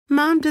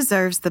Mom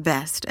deserves the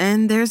best,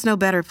 and there's no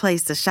better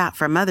place to shop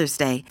for Mother's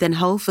Day than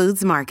Whole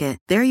Foods Market.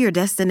 They're your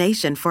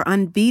destination for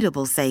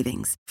unbeatable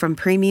savings, from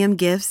premium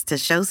gifts to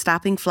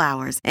show-stopping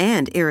flowers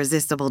and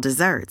irresistible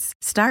desserts.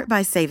 Start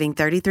by saving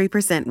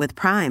 33% with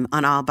Prime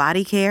on all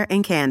body care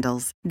and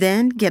candles.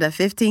 Then get a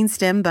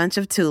 15-stem bunch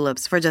of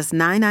tulips for just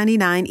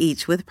 $9.99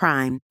 each with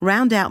Prime.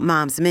 Round out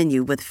Mom's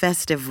menu with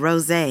festive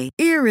rosé,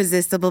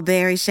 irresistible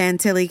berry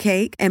chantilly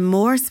cake, and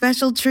more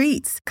special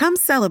treats. Come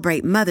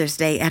celebrate Mother's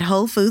Day at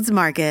Whole Foods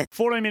Market.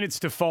 14 minutes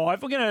to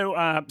 5. We're going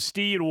to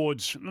steer you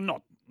towards,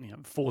 not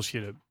force you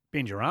to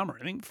bend your arm or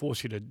anything,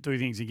 force you to do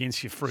things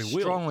against your free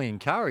will. Strongly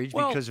encouraged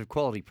because of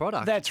quality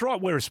product. That's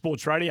right. We're a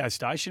sports radio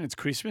station. It's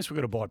Christmas. We've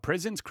got to buy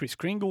presents, Kris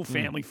Kringle,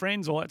 family,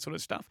 friends, all that sort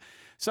of stuff.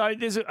 So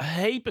there's a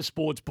heap of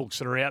sports books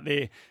that are out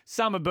there.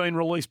 Some have been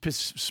released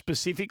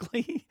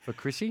specifically for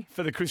Chrissy,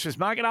 for the Christmas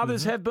market.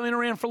 Others have been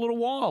around for a little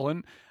while,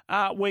 and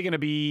we're going to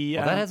be.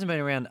 That hasn't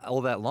been around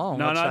all that long.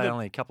 No, I'd say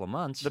only a couple of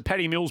months. The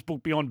Paddy Mills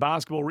book, Beyond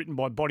Basketball, written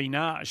by Boddy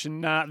Nash,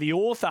 and the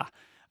author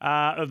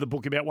of the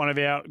book about one of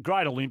our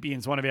great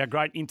Olympians, one of our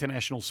great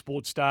international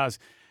sports stars,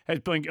 has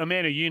been a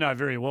man who you know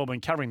very well,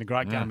 been covering the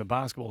great game of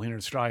basketball here in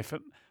Australia. For,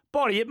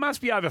 Boddy, it must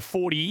be over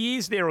 40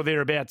 years there or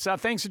thereabouts.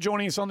 Thanks for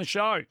joining us on the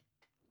show.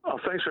 Oh,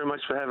 thanks very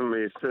much for having me.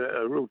 It's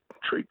a real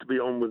treat to be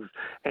on with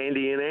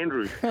Andy and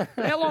Andrew.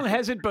 How long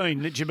has it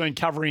been that you've been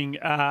covering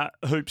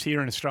hoops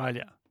here in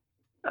Australia?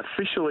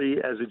 Officially,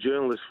 as a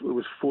journalist, it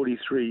was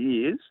 43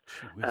 years,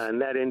 and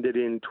that ended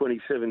in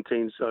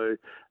 2017. So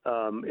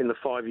in the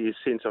 5 years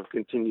since, I've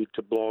continued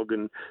to blog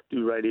and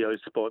do radio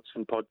spots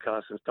and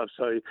podcasts and stuff.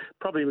 So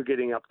probably we're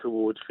getting up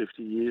towards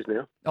 50 years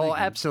now. Oh,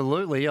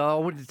 absolutely. I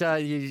would.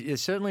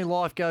 Certainly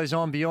life goes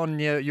on beyond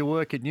your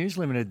work at News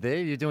Limited there.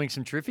 You're doing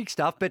some terrific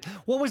stuff. But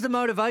what was the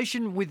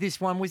motivation with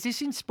this one? Was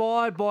this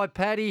inspired by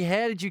Paddy?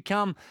 How did you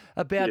come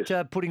about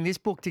putting this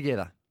book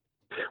together?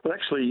 Well,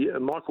 actually,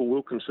 Michael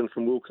Wilkinson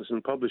from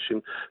Wilkinson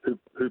Publishing,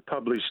 who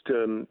published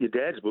your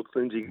dad's book,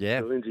 Lindsay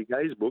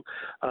Gay's book,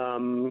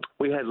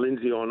 we had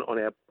Lindsay on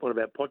one of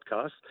our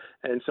podcasts,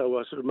 and so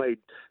I sort of made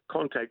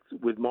contact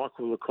with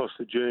Michael across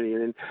the journey.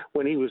 And then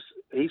when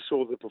he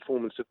saw the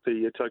performance at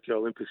the Tokyo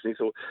Olympics, and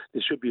he thought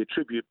there should be a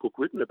tribute book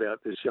written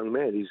about this young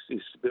man.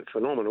 He's a bit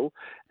phenomenal,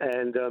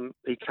 and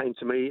he came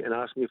to me and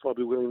asked me if I'd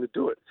be willing to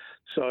do it.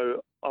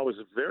 So I was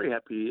very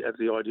happy at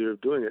the idea of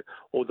doing it,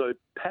 although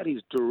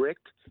Paddy's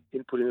direct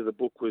input into the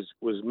book was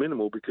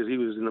minimal because he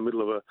was in the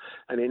middle of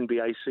an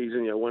NBA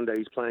season. One day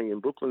he's playing in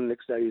Brooklyn,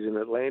 next day he's in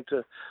Atlanta,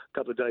 a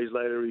couple of days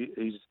later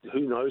he's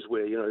who knows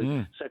where,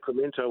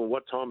 Sacramento and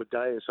what time of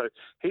day. And so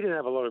he didn't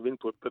have a lot of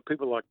input, but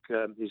people like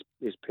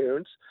his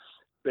parents,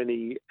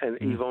 Benny and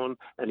Yvonne,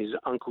 and his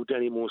uncle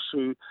Danny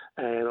Morsu,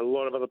 and a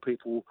lot of other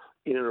people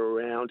in and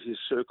around his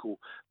circle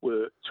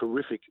were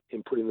terrific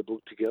in putting the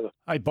book together.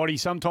 Hey, Boddy,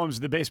 sometimes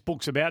the best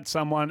books about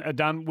someone are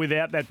done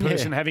without that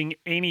person having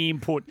any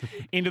input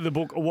into the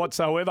book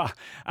whatsoever.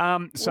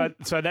 So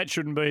that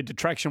shouldn't be a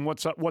detraction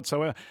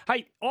whatsoever.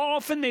 Hey,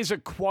 often there's a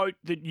quote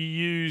that you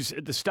use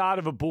at the start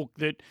of a book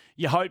that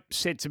you hope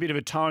sets a bit of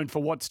a tone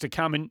for what's to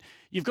come. And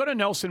you've got a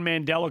Nelson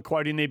Mandela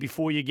quote in there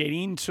before you get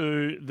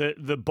into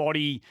the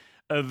body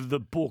of the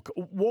book.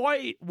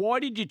 Why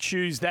did you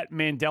choose that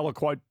Mandela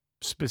quote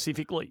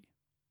specifically?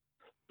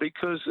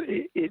 Because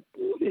it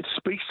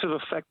speaks to the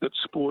fact that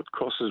sport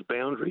crosses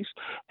boundaries.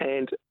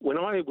 And when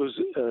I was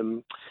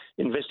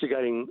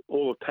investigating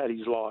all of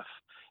Paddy's life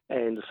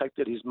and the fact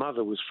that his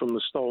mother was from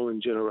the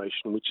stolen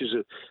generation, which is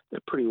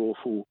a pretty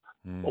awful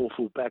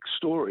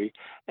backstory.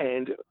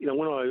 And,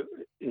 when I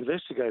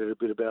investigated a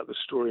bit about the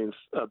story and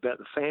about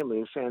the family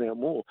and found out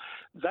more,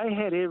 they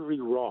had every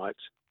right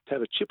to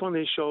have a chip on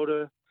their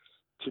shoulder,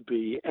 to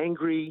be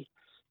angry,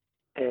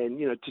 and,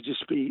 to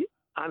just be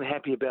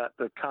unhappy about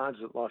the cards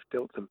that life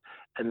dealt them.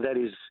 And that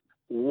is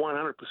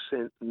 100%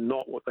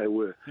 not what they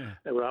were. Yeah.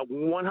 They were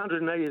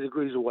 180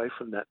 degrees away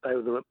from that. They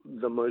were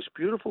the most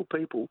beautiful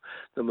people,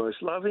 the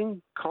most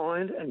loving,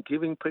 kind, and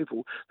giving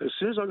people. As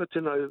soon as I got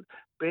to know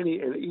Benny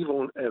and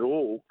Yvonne at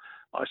all,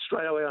 I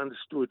straight away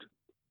understood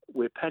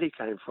where Paddy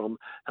came from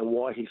and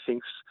why he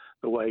thinks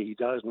the way he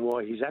does and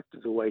why he's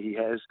acted the way he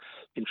has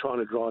in trying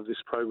to drive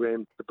this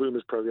program, the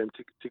Boomers program,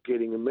 to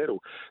getting a medal.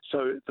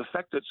 So the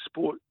fact that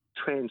sport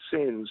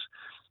transcends,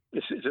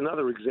 it's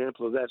another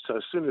example of that. So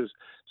as soon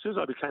as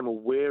I became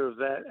aware of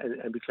that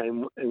and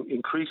became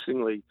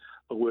increasingly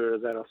aware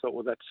of that, I thought,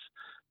 well,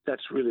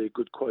 that's really a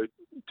good quote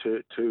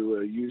to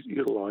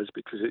utilise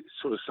because it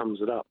sort of sums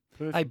it up.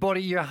 Hey,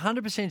 Boddy, you're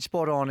 100%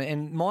 spot on.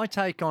 And my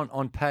take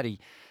on Paddy,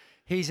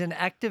 he's an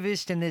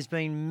activist, and there's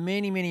been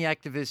many, many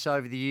activists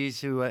over the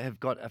years who have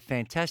got a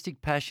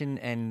fantastic passion,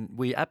 and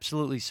we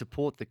absolutely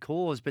support the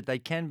cause, but they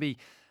can be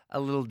a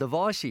little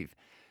divisive.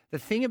 The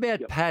thing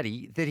about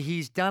Paddy, that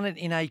he's done it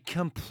in a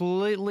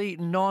completely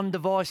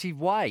non-divisive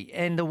way,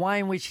 and the way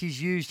in which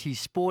he's used his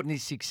sport and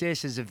his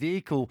success as a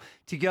vehicle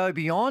to go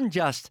beyond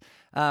just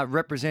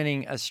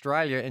representing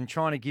Australia and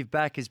trying to give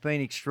back has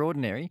been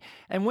extraordinary.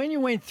 And when you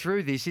went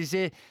through this, is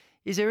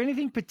there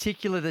anything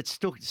particular that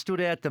stood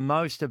out the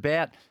most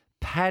about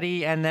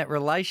Paddy and that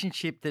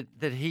relationship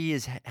that he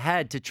has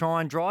had to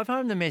try and drive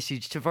home the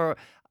message for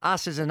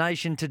us as a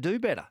nation to do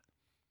better?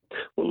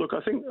 Well, look,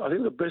 I think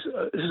the best.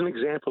 This is an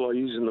example I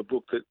use in the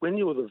book that when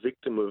you're the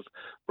victim of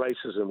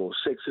racism or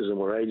sexism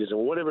or ageism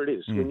or whatever it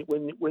is,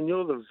 when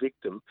you're the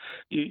victim,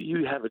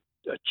 you have a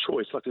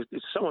choice. Like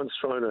if someone's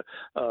thrown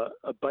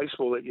a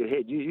baseball at your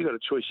head, you got a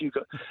choice. You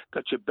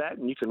got your bat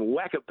and you can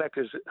whack it back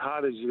as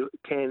hard as you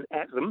can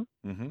at them,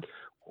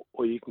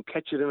 or you can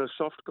catch it in a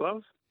soft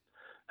glove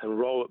and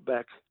roll it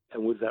back,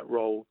 and with that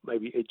roll,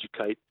 maybe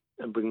educate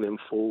and bring them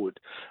forward.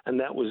 And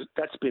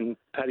that's been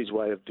Paddy's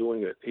way of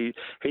doing it. He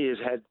has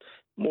had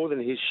more than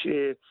his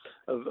share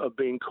of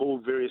being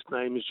called various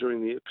names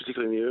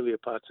particularly in the earlier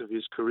parts of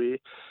his career,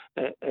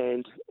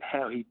 and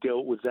how he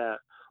dealt with that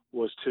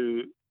was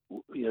to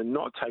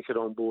not take it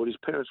on board. His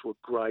parents were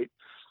great,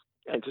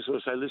 and to sort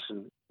of say,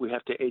 listen, we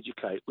have to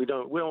educate. We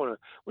don't want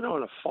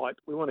to fight.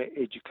 We want to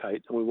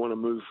educate, and we want to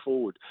move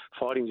forward.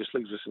 Fighting just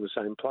leaves us in the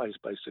same place,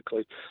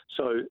 basically.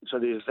 So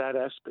there's that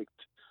aspect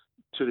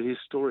to his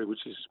story,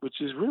 which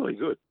is really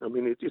good. I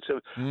mean, it's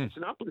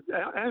an uplift.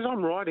 As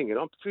I'm writing it,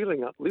 I'm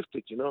feeling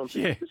uplifted. I'm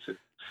thinking,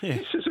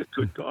 this is a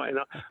good guy. And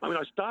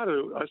I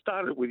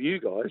started with you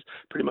guys,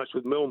 pretty much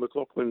with Mel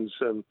McLaughlin's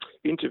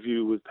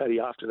interview with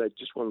Paddy after they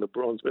just won the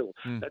bronze medal.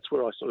 That's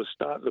where I sort of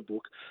started the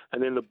book.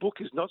 And then the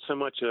book is not so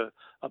much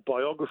a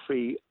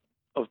biography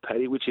of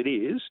Paddy, which it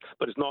is,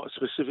 but it's not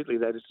specifically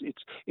that.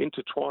 It's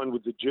intertwined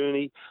with the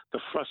journey, the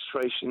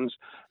frustrations,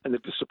 and the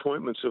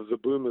disappointments of the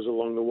Boomers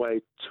along the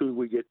way till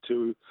we get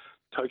to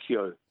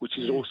Tokyo, which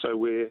is also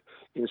where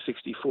in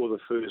 '64 the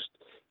first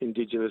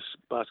Indigenous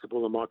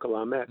basketballer, Michael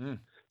Armatt,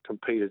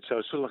 competed. So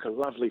it's sort of like a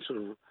lovely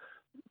sort of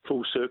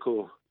full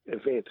circle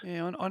event.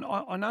 Yeah,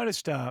 I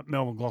noticed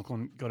Mel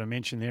McLaughlin got a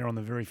mention there on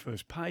the very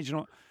first page,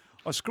 and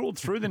I scrolled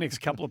through the next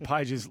couple of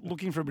pages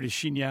looking for a bit of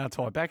Shinya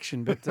type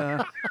action, but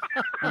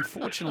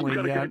unfortunately,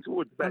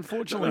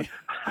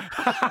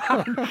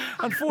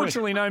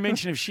 unfortunately, no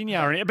mention of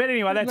Shinya. But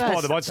anyway, that's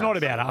by the by. It's not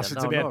about us.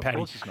 It's about Paddy.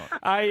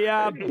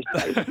 No.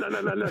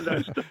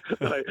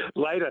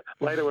 Later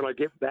when I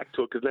get back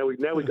to it, because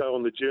now we go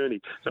on the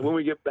journey. So when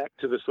we get back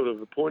to the sort of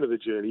the point of the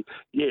journey,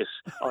 yes,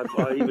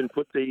 I even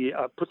put the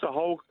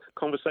whole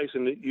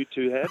conversation that you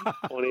two had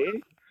on air.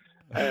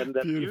 And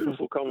that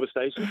beautiful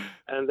conversation,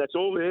 and that's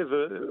all there,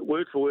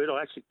 word for word.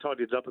 I actually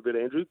tidied it up a bit,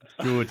 Andrew.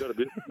 Good. Got a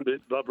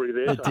bit blubbery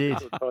there. It did.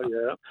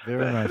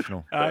 Very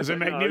emotional. It was a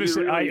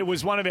magnificent. It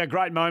was one of our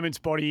great moments,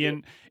 Boddy,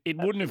 and it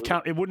wouldn't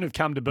have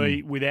come to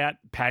be without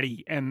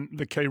Paddy and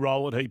the key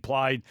role that he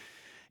played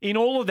in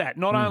all of that.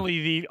 Not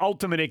only the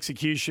ultimate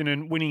execution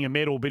and winning a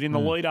medal, but in the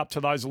lead up to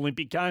those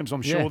Olympic Games.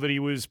 I'm sure that he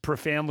was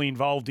profoundly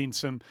involved in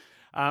some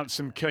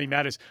key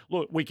matters.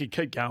 Look, we could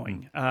keep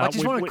going. I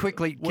just want to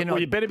quickly...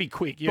 you better be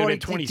quick. You've got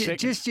 20 seconds.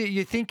 Just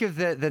you think of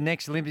the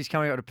next Olympics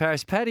coming up to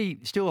Paris. Paddy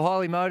still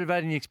highly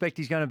motivated and you expect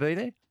he's going to be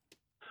there?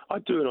 I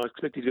do, and I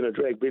expect he's going to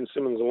drag Ben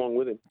Simmons along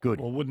with him.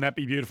 Good. Well, wouldn't that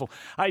be beautiful?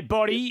 Hey,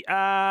 Boddy,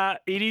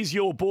 it is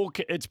your book.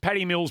 It's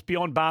Paddy Mills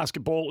Beyond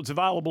Basketball. It's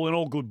available in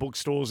all good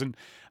bookstores, and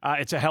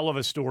it's a hell of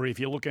a story if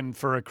you're looking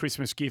for a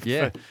Christmas gift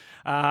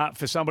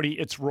for somebody.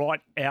 It's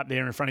right out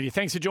there in front of you.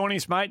 Thanks for joining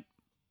us, mate.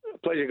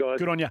 Pleasure, guys.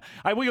 Good on you.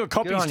 Hey, we got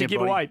copies to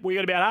give away. We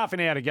got about half an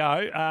hour to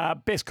go.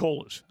 Best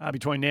callers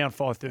between now and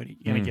 5:30.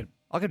 You're going to get them.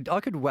 I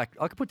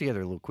could put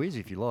together a little quiz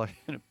if you like.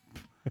 You're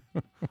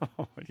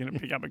going to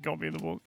pick up a copy of the book.